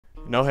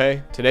No,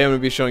 hey, today I'm going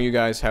to be showing you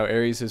guys how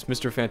Aries'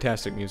 Mr.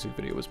 Fantastic music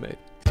video was made.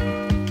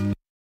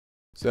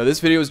 So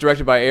this video was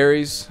directed by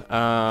Aries.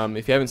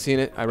 If you haven't seen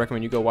it, I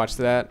recommend you go watch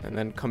that and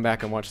then come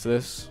back and watch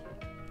this.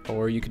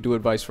 Or you could do it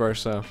vice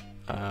versa.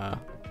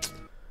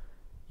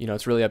 You know,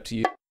 it's really up to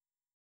you.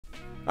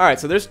 Alright,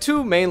 so there's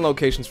two main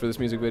locations for this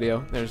music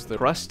video. There's the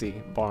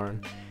Rusty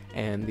Barn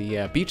and the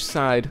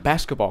beachside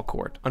basketball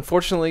court.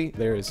 Unfortunately,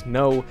 there is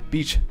no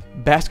beach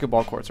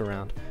basketball courts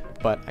around,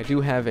 but I do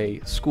have a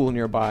school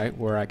nearby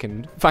where I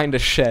can find a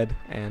shed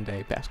and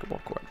a basketball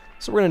court.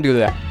 So we're gonna do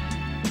that.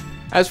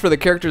 As for the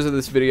characters of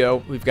this video,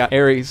 we've got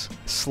Aries,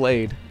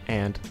 Slade,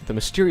 and the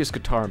mysterious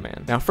guitar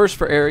man. Now first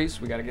for Aries,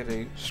 we gotta get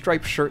a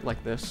striped shirt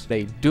like this,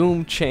 a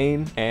Doom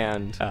chain,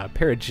 and a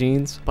pair of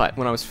jeans. But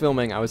when I was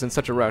filming, I was in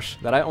such a rush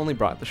that I only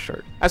brought the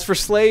shirt. As for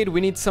Slade, we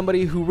need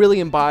somebody who really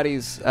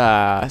embodies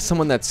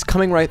someone that's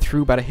coming right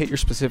through, about to hit your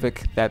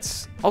specific,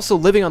 that's also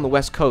living on the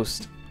West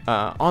Coast,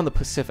 on the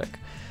Pacific.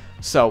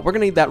 So we're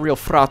gonna need that real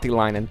frothy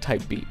line and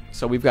type beat.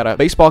 So we've got a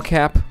baseball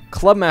cap,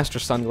 Clubmaster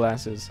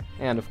sunglasses,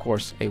 and of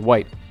course a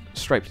white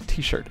striped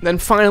t-shirt. Then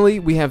finally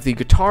we have the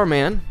guitar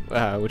man,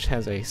 which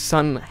has a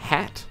sun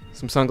hat,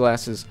 some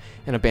sunglasses,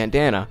 and a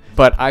bandana.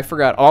 But I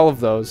forgot all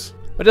of those.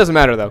 But it doesn't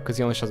matter though, because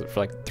he only shows it for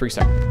like 3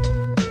 seconds.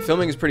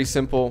 Filming is pretty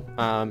simple.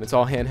 It's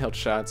all handheld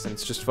shots, and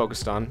it's just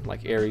focused on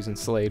like Aries and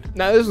Slade.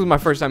 Now this was my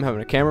first time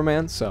having a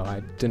cameraman, so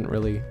I didn't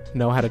really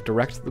know how to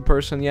direct the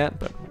person yet,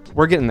 but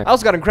we're getting there. I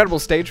also got incredible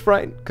stage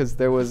fright, because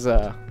there was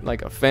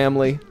like a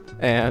family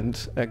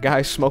and a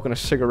guy smoking a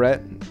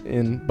cigarette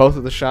in both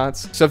of the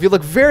shots. So if you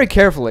look very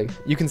carefully,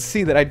 you can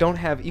see that I don't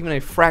have even a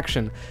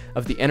fraction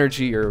of the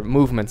energy or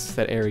movements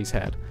that Aries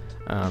had,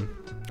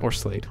 or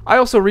Slade. I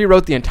also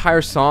rewrote the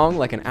entire song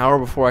like an hour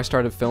before I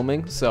started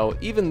filming, so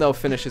even though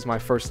Finnish is my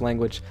first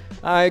language,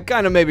 I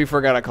kind of maybe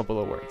forgot a couple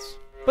of words.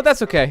 But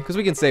that's okay, because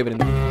we can save it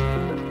in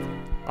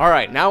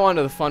Alright, now on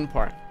to the fun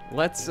part.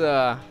 Let's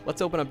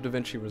open up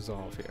DaVinci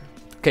Resolve here.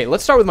 Okay,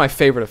 let's start with my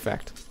favorite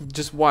effect.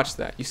 Just watch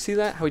that. You see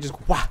that? How he just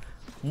wah,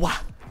 wah.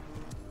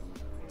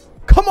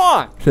 Come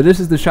on! So this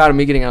is the shot of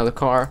me getting out of the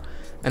car,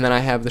 and then I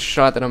have the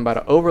shot that I'm about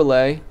to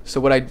overlay. So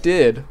what I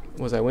did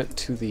was I went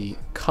to the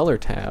color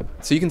tab.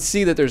 So you can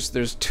see that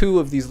there's two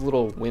of these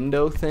little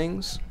window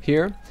things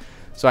here.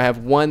 So I have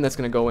one that's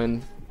gonna go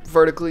in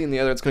vertically and the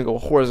other that's gonna go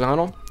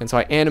horizontal. And so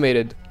I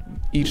animated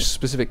each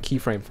specific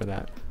keyframe for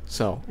that.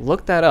 So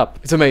look that up.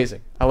 It's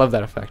amazing. I love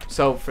that effect.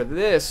 So for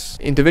this,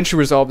 in DaVinci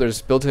Resolve,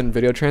 there's built-in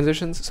video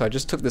transitions. So I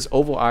just took this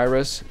oval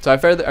iris. So I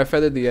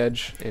feathered the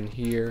edge in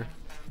here,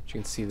 which you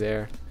can see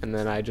there. And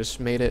then I just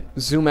made it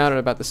zoom out at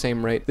about the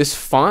same rate. This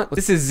font,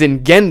 this is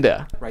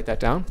Zingenda. Write that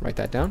down, write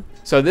that down.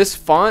 So this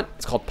font,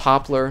 it's called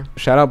Poplar.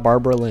 Shout out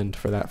Barbara Lind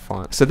for that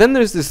font. So then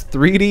there's this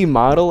 3D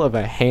model of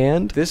a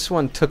hand. This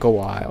one took a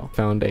while.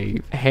 Found a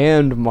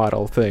hand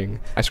model thing.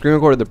 I screen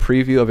recorded the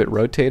preview of it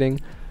rotating,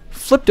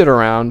 flipped it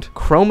around,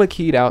 chroma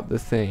keyed out the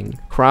thing,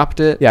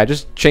 cropped it. Yeah, I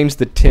just changed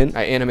the tint.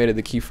 I animated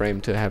the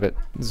keyframe to have it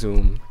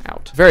zoom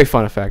out. Very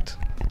fun effect.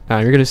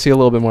 You're gonna see a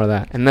little bit more of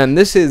that. And then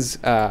this is,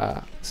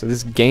 so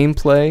this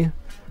gameplay.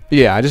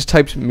 Yeah, I just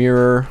typed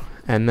mirror,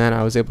 and then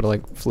I was able to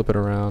like flip it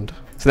around.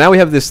 So now we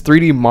have this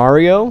 3D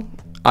Mario.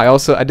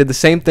 I did the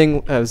same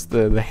thing as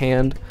the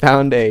hand.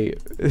 Found a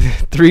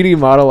 3D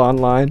model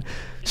online.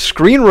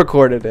 Screen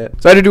recorded it.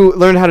 So I had to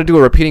learn how to do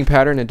a repeating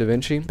pattern in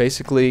DaVinci.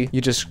 Basically,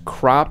 you just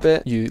crop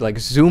it, you like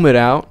zoom it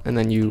out, and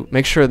then you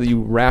make sure that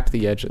you wrap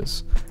the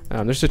edges.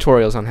 There's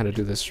tutorials on how to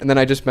do this. And then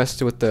I just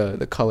messed with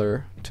the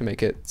color to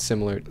make it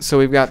similar. So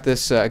we've got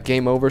this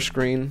game over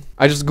screen.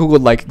 I just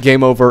Googled like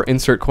game over,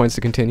 insert coins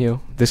to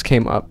continue. This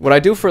came up. What I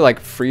do for like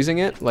freezing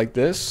it like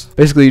this,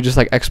 basically you just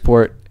like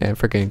export and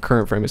freaking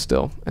current frame is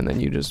still, and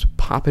then you just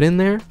pop it in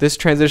there. This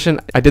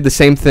transition, I did the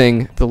same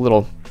thing, the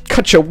little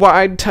cut you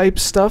wide type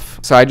stuff.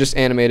 So I just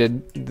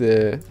animated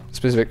the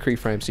specific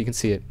keyframe so you can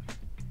see it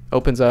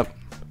opens up.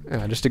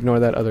 Just ignore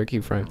that other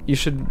keyframe. You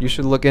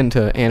should look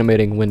into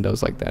animating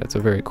windows like that. It's a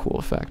very cool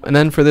effect. And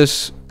then for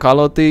this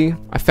kaloti,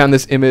 I found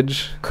this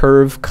image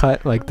curve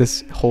cut like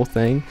this whole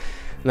thing.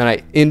 And then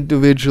I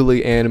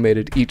individually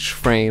animated each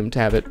frame to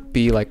have it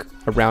be like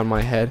around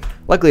my head.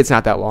 Luckily it's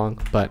not that long,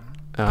 but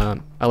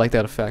I like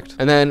that effect.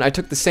 And then I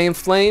took the same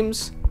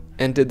flames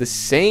and did the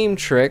same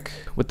trick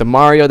with the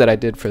Mario that I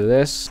did for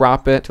this.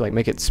 Crop it to like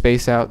make it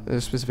space out in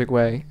a specific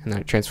way, and then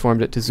I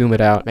transformed it to zoom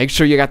it out. Make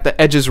sure you got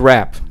the edges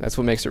wrap. That's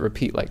what makes it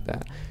repeat like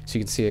that. So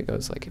you can see it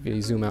goes like, if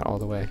you zoom out all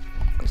the way,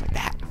 it goes like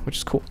that, which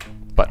is cool.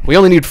 But we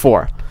only need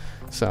 4,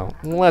 so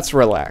let's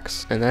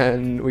relax. And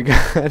then we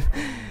got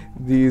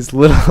these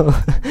little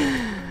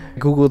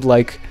Googled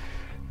like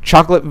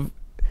chocolate.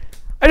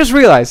 I just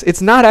realized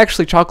it's not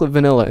actually chocolate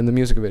vanilla in the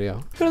music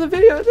video. Go to the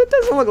video, it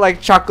doesn't look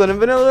like chocolate and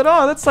vanilla at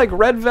all. That's like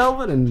red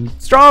velvet and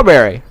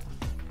strawberry.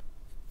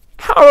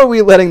 How are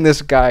we letting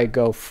this guy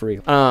go free?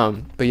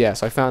 But yeah,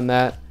 so I found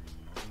that,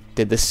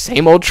 did the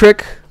same old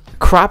trick,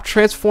 crop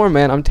transform,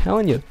 man. I'm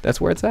telling you,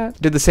 that's where it's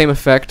at. Did the same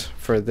effect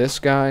for this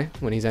guy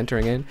when he's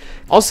entering in.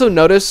 Also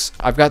notice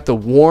I've got the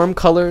warm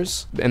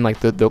colors and like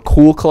the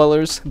cool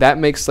colors. That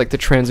makes like the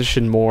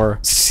transition more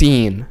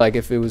seen. Like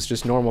if it was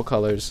just normal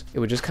colors, it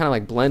would just kind of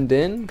like blend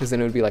in, because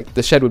then it would be like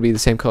the shed would be the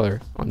same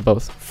color on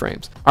both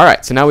frames. All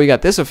right, so now we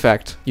got this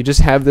effect. You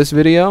just have this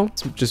video,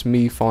 it's just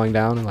me falling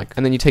down,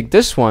 and then you take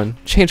this one,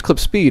 change clip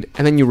speed,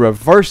 and then you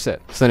reverse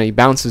it, so then he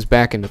bounces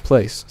back into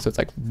place. So it's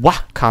like wah,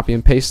 copy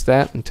and paste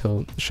that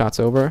until the shot's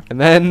over, and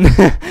then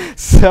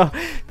so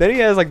then he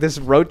has like this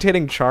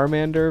rotating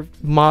Charmander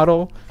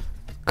model.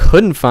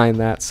 Couldn't find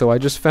that, so I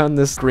just found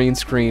this green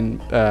screen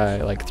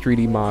like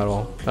 3D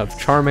model of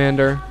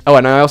Charmander. Oh,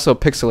 and I also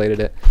pixelated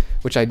it,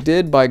 which I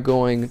did by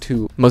going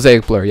to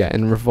mosaic blur, yeah,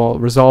 and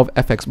resolve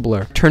FX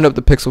blur. Turned up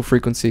the pixel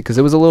frequency because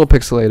it was a little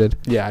pixelated.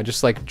 Yeah, I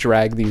just like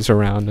drag these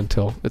around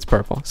until it's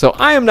purple. So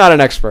I am not an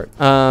expert.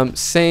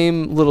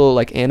 Same little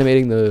like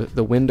animating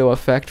the window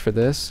effect for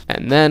this.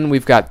 And then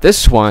we've got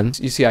this one.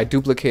 You see I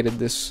duplicated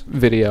this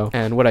video,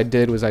 and what I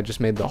did was I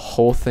just made the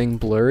whole thing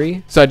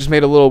blurry. So I just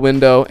made a little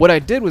window. What I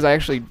did was I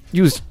actually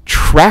used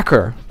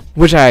Tracker,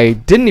 which I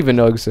didn't even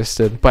know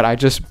existed, but I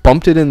just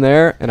bumped it in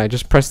there and I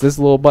just pressed this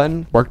little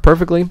button. Worked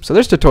perfectly. So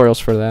there's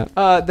tutorials for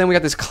that. Then we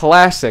got this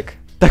classic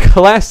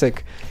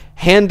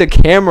hand to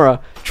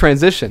camera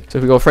transition. So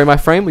if we go frame by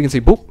frame, we can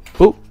see boop,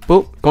 boop,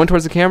 boop, going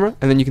towards the camera,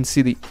 and then you can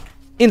see the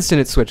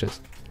instant it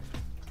switches.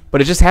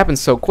 But it just happens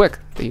so quick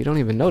that you don't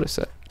even notice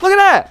it. Look at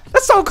that.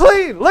 That's so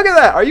clean. Look at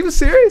that. Are you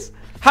serious?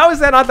 How is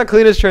that not the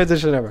cleanest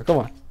transition ever? Come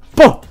on.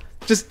 Boom.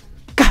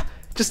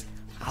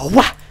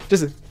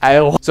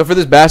 So for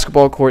this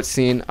basketball court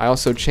scene, I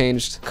also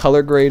changed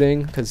color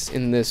grading, because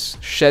in this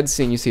shed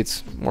scene, you see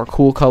it's more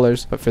cool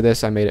colors, but for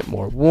this, I made it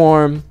more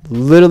warm.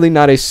 Literally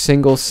not a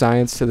single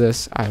science to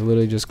this. I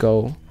literally just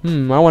go,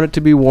 I want it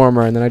to be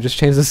warmer, and then I just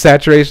change the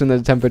saturation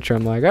and the temperature.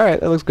 I'm like, all right,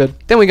 that looks good.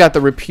 Then we got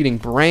the repeating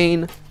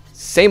brain.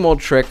 Same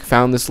old trick.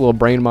 Found this little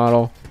brain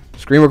model,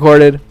 screen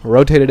recorded,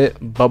 rotated it,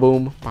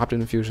 ba-boom, popped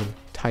into Fusion.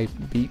 Type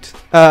beat.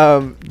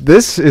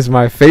 This is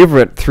my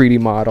favorite 3D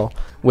model,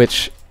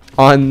 which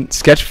on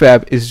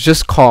Sketchfab is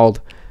just called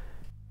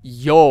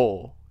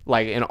Yo,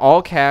 like in all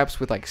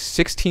caps with like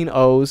 16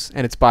 O's,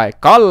 and it's by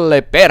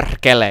Colle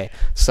Perkele.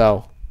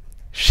 So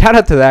shout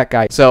out to that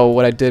guy. So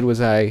what I did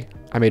was I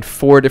made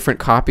 4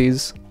 different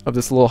copies of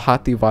this little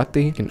Hati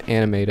Vati. You can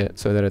animate it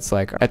so that it's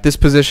like at this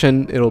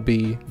position it'll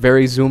be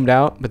very zoomed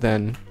out, but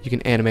then you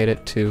can animate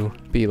it to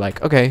be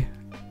like, okay,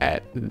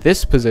 at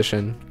this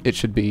position it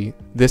should be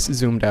this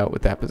zoomed out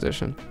with that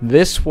position.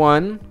 This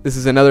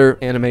is another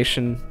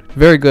animation,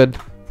 very good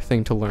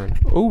thing to learn.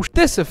 Oh,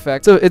 this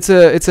effect. So it's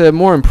a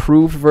more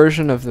improved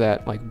version of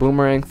that like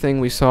boomerang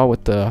thing we saw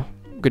with the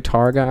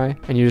guitar guy,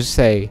 and you just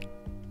say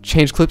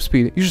change clip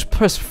speed. You just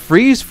press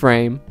freeze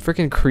frame,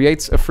 freaking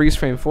creates a freeze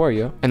frame for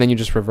you, and then you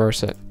just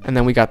reverse it. And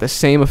then we got the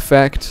same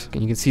effect,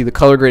 and you can see the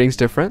color grading's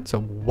different.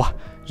 So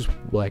just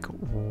like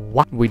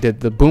what? We did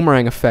the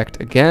boomerang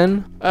effect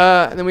again.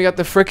 And then we got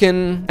the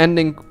freaking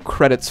ending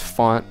credits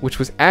font, which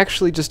was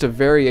actually just a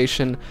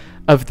variation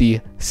of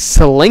the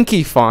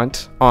Slinky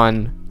font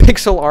on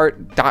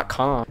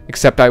pixelart.com,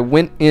 except I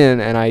went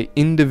in and I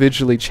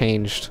individually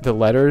changed the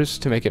letters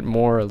to make it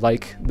more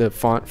like the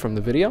font from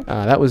the video.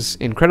 That was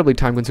incredibly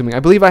time consuming. I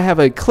believe I have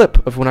a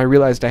clip of when I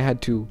realized I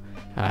had to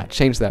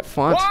change that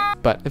font,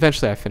 but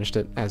eventually I finished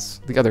it,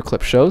 as the other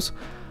clip shows.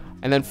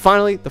 And then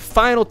finally, the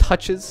final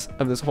touches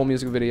of this whole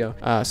music video.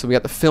 So we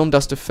got the film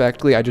dust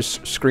effect. I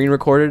just screen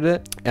recorded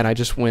it, and I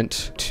just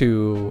went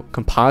to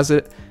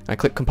composite, and I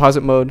clicked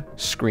composite mode,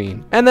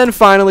 screen. And then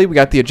finally, we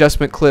got the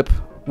adjustment clip,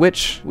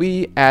 which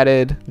we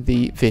added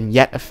the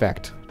vignette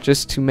effect,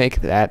 just to make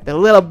that the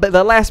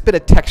last bit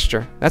of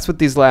texture. That's what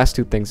these last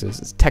 2 things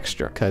is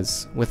texture,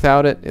 because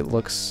without it, it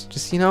looks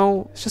just,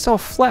 it's just all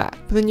flat.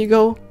 But then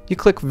you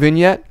click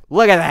vignette,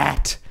 look at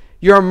that.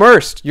 You're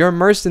immersed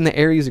in the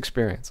Aries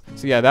experience.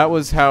 So yeah, that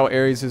was how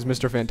Aries'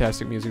 Mr.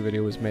 Fantastic music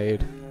video was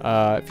made.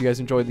 If you guys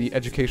enjoyed the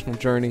educational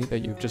journey that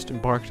you've just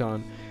embarked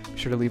on, be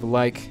sure to leave a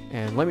like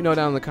and let me know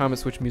down in the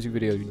comments which music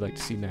video you'd like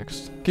to see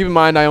next. Keep in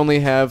mind I only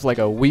have like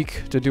a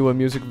week to do a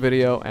music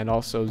video and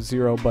also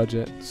 0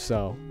 budget,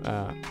 so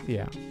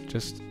yeah,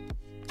 just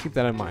keep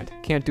that in mind.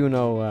 Can't do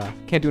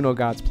no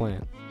God's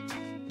plan.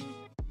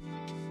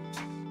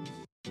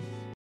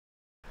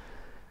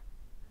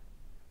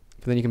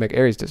 But then you can make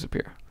Aries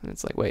disappear. And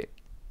it's like, wait,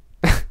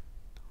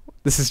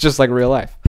 this is just like real life.